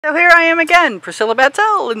So here I am again, Priscilla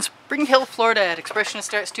Batzell in Spring Hill, Florida at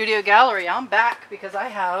Expressionist Art Studio Gallery. I'm back because I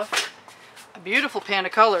have a beautiful pan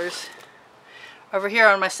of colors over here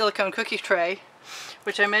on my silicone cookie tray,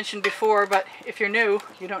 which I mentioned before, but if you're new,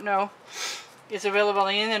 you don't know, is available on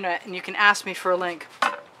the internet and you can ask me for a link.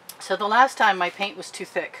 So the last time my paint was too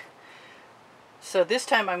thick. So this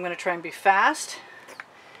time I'm going to try and be fast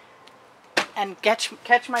and catch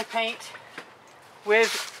my paint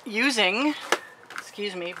with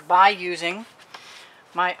by using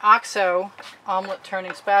my OXO omelet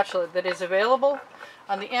turning spatula that is available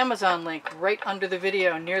on the Amazon link right under the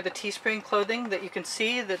video near the Teespring clothing that you can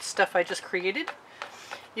see that stuff I just created.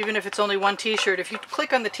 Even if it's only one t-shirt, if you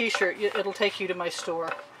click on the t-shirt, it'll take you to my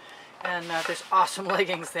store. And there's awesome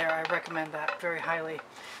leggings there. I recommend that very highly.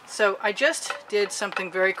 So I just did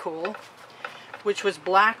something very cool, which was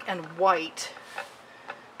black and white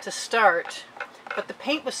to start. But the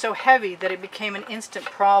paint was so heavy that it became an instant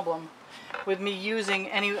problem with me using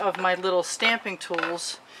any of my little stamping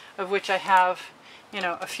tools, of which I have, you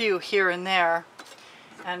know, a few here and there.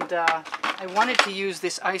 And I wanted to use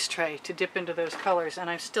this ice tray to dip into those colors, and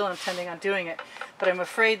I'm still intending on doing it. But I'm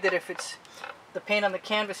afraid that if the paint on the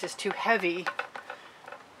canvas is too heavy,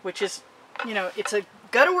 which is, you know, it's a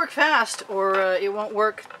gotta work fast or it won't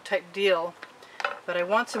work type deal. But I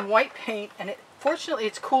want some white paint, and fortunately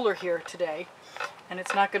it's cooler here today. And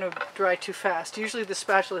it's not going to dry too fast. Usually the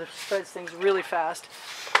spatula spreads things really fast.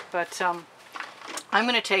 But I'm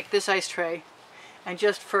going to take this ice tray and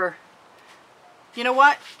just for, you know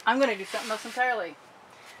what? I'm going to do something else entirely.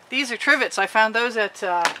 These are trivets. I found those at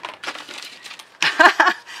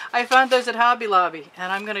Hobby Lobby.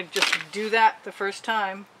 And I'm going to just do that the first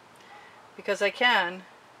time because I can.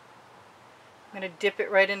 I'm going to dip it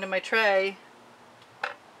right into my tray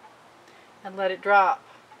and let it drop.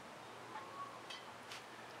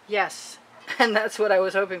 Yes, and that's what I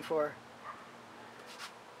was hoping for.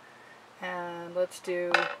 And let's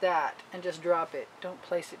do that and just drop it. Don't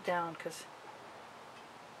place it down because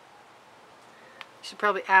I should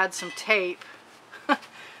probably add some tape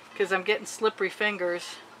because I'm getting slippery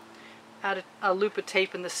fingers. Add a loop of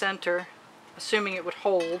tape in the center, assuming it would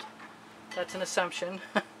hold. That's an assumption.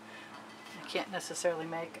 I can't necessarily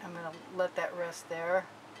make. I'm going to let that rest there.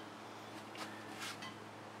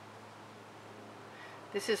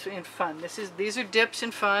 This is in fun. These are dips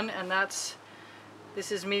in fun, and this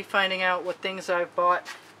is me finding out what things I've bought,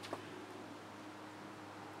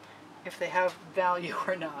 if they have value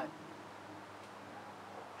or not.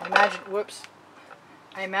 I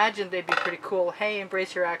imagine they'd be pretty cool. Hey,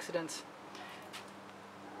 embrace your accidents.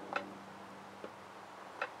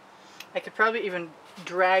 I could probably even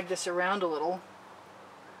drag this around a little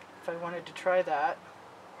if I wanted to try that.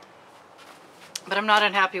 But I'm not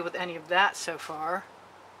unhappy with any of that so far.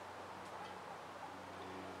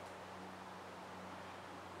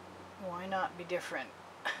 Why not be different?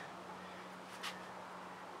 I've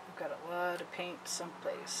got a lot of paint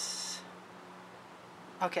someplace.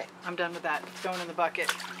 Okay, I'm done with that. It's going in the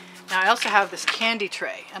bucket. Now I also have this candy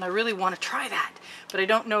tray, and I really want to try that, but I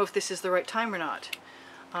don't know if this is the right time or not.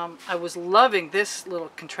 I was loving this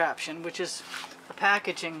little contraption, which is a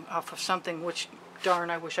packaging off of something which, darn,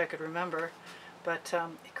 I wish I could remember, but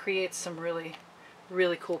it creates some really,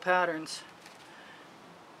 really cool patterns.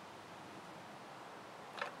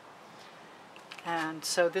 And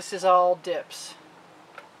so this is all dips,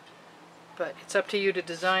 but it's up to you to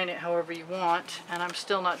design it however you want, and I'm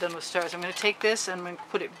still not done with stars. I'm going to take this and I'm going to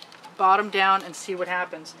put it bottom down and see what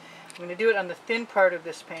happens. I'm going to do it on the thin part of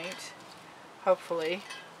this paint, hopefully.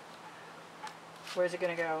 Where's it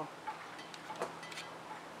going to go?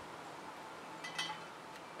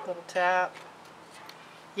 Little tap.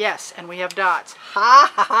 Yes, and we have dots.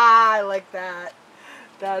 Ha ha ha! I like that.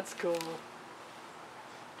 That's cool.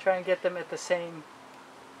 Try and get them at the same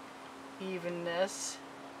evenness.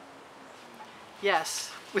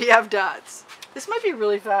 Yes, we have dots. This might be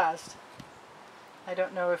really fast. I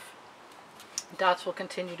don't know if dots will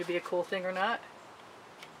continue to be a cool thing or not.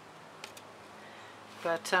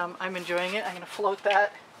 But I'm enjoying it. I'm going to float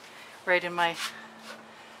that right in my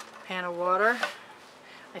pan of water.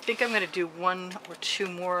 I think I'm going to do one or two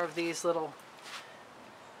more of these little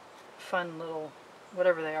fun little,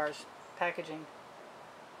 whatever they are, packaging,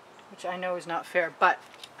 which I know is not fair, but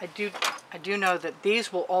I do know that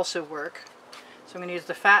these will also work. So I'm going to use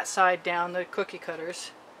the fat side down, the cookie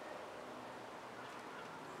cutters.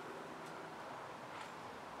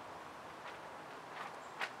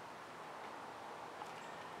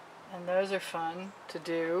 And those are fun to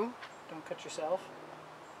do. Don't cut yourself.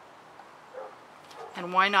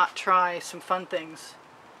 And why not try some fun things?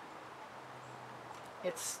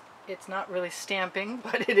 It's It's not really stamping,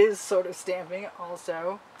 but it is sort of stamping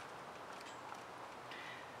also.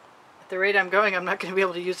 At the rate I'm going, I'm not going to be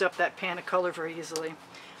able to use up that pan of color very easily.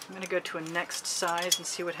 I'm going to go to a next size and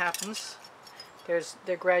see what happens.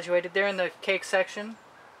 They're graduated. They're in the cake section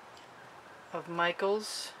of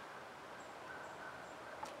Michael's.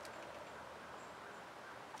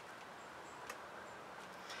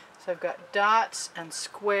 So I've got dots and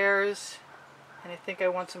squares, and I think I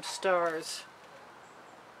want some stars.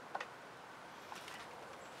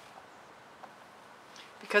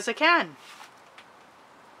 Because I can.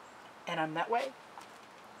 And I'm that way.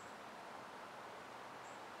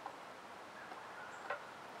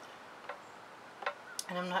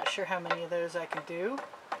 And I'm not sure how many of those I can do.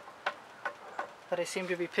 But I seem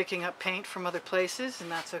to be picking up paint from other places,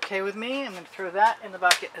 and that's okay with me. I'm going to throw that in the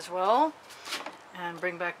bucket as well. And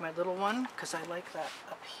bring back my little one, because I like that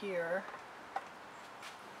up here.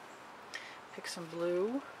 Pick some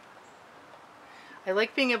blue. I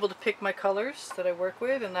like being able to pick my colors that I work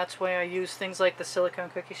with, and that's why I use things like the silicone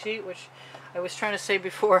cookie sheet, which I was trying to say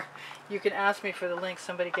before. You can ask me for the link.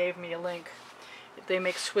 Somebody gave me a link. They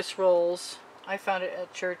make Swiss rolls. I found it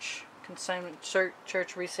at church consignment,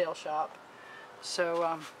 church resale shop.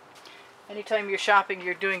 So anytime you're shopping,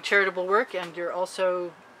 you're doing charitable work, and you're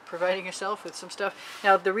also providing yourself with some stuff.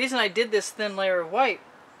 Now, the reason I did this thin layer of white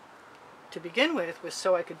to begin with was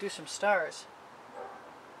so I could do some stars.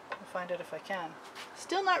 I'll find out if I can.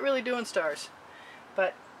 Still not really doing stars,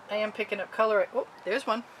 but I am picking up color. Oh, there's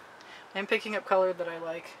one. I am picking up color that I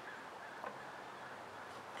like,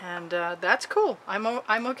 and that's cool. I'm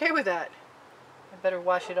okay with that. I better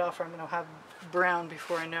wash it off, or I'm going to have brown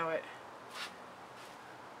before I know it.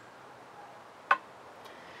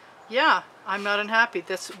 Yeah, I'm not unhappy.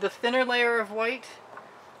 The thinner layer of white,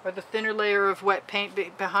 or the thinner layer of wet paint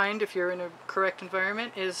behind, if you're in a correct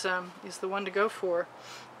environment, is the one to go for.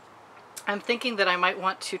 I'm thinking that I might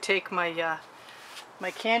want to take my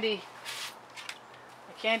my candy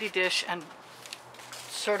dish and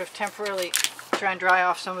sort of temporarily try and dry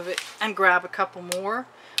off some of it and grab a couple more.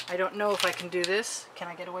 I don't know if I can do this. Can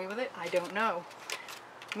I get away with it? I don't know.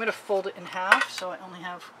 I'm going to fold it in half, so I only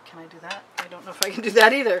have... Can I do that? I don't know if I can do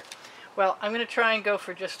that either. Well, I'm going to try and go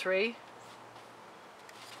for just 3.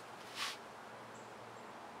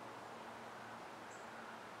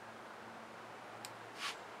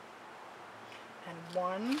 And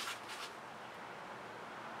 1. And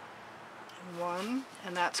 1.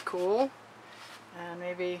 And that's cool. And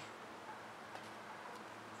maybe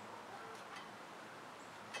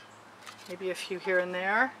a few here and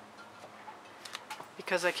there.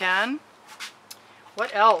 Because I can.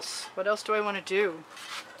 What else? What else do I want to do?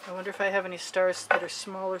 I wonder if I have any stars that are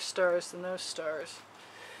smaller stars than those stars.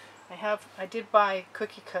 I did buy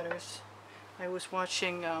cookie cutters. I was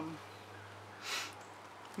watching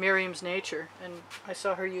Miriam's Nature, and I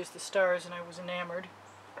saw her use the stars, and I was enamored.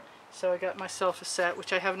 So I got myself a set,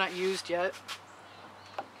 which I have not used yet.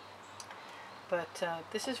 But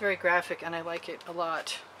this is very graphic, and I like it a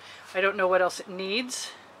lot. I don't know what else it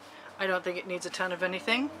needs. I don't think it needs a ton of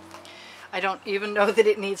anything. I don't even know that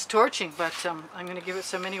it needs torching, but I'm going to give it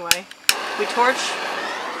some anyway. We torch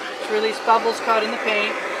to release bubbles caught in the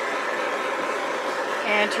paint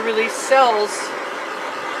and to release cells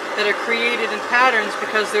that are created in patterns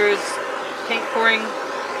because there is paint pouring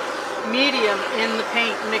medium in the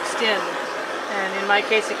paint mixed in. And in my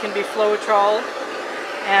case it can be Floetrol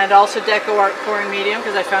and also Deco Art pouring medium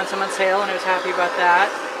because I found some on sale and I was happy about that.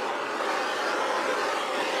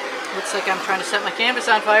 Looks like I'm trying to set my canvas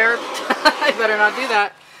on fire. I better not do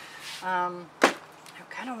that. I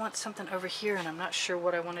kind of want something over here, and I'm not sure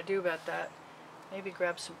what I want to do about that. Maybe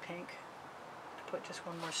grab some pink. Put just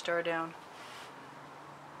one more star down.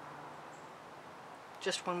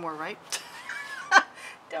 Just one more, right?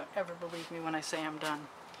 Don't ever believe me when I say I'm done.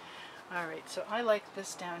 Alright, so I like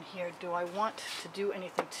this down here. Do I want to do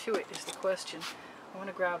anything to it is the question. I want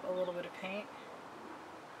to grab a little bit of paint.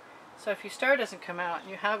 So if your star doesn't come out and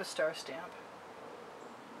you have a star stamp,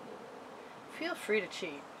 feel free to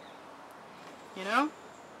cheat, you know?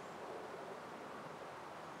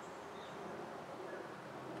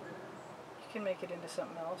 You can make it into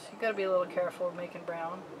something else. You've got to be a little careful of making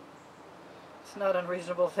brown. It's not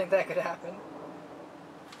unreasonable to think that could happen.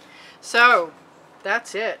 So,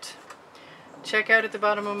 that's it. Check out at the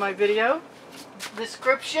bottom of my video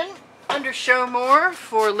description under Show More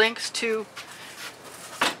for links to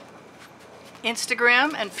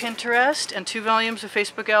Instagram and Pinterest and 2 volumes of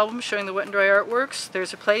Facebook albums showing the wet and dry artworks.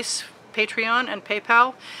 There's a place, Patreon and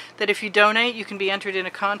PayPal, that if you donate you can be entered in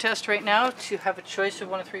a contest right now to have a choice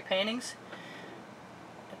of 1 of 3 paintings.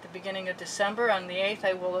 At the beginning of December, on the 8th,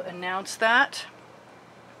 I will announce that.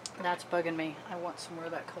 That's bugging me. I want some more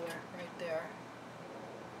of that color right there.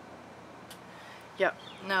 Yep,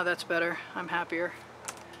 now that's better. I'm happier.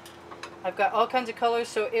 I've got all kinds of colors,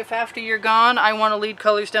 so if after you're gone I want to lead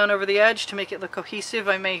colors down over the edge to make it look cohesive,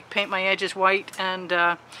 I may paint my edges white and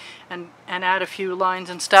add a few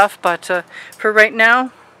lines and stuff, but for right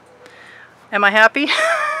now, am I happy?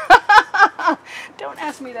 Don't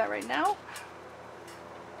ask me that right now.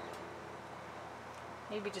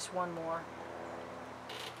 Maybe just one more.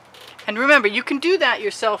 And remember, you can do that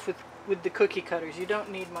yourself with the cookie cutters. You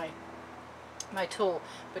don't need my tool,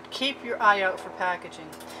 but keep your eye out for packaging.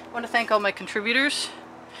 I want to thank all my contributors.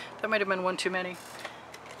 That might have been one too many.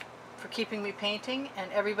 For keeping me painting,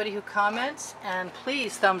 and everybody who comments, and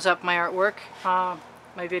please thumbs up my artwork,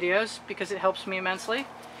 my videos, because it helps me immensely,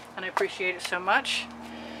 and I appreciate it so much.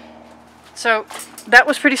 So that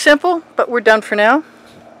was pretty simple, but we're done for now.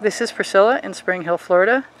 This is Priscilla in Spring Hill,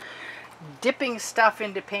 Florida, dipping stuff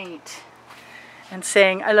into paint and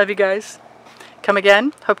saying I love you guys. Come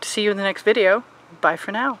again. Hope to see you in the next video. Bye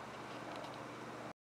for now.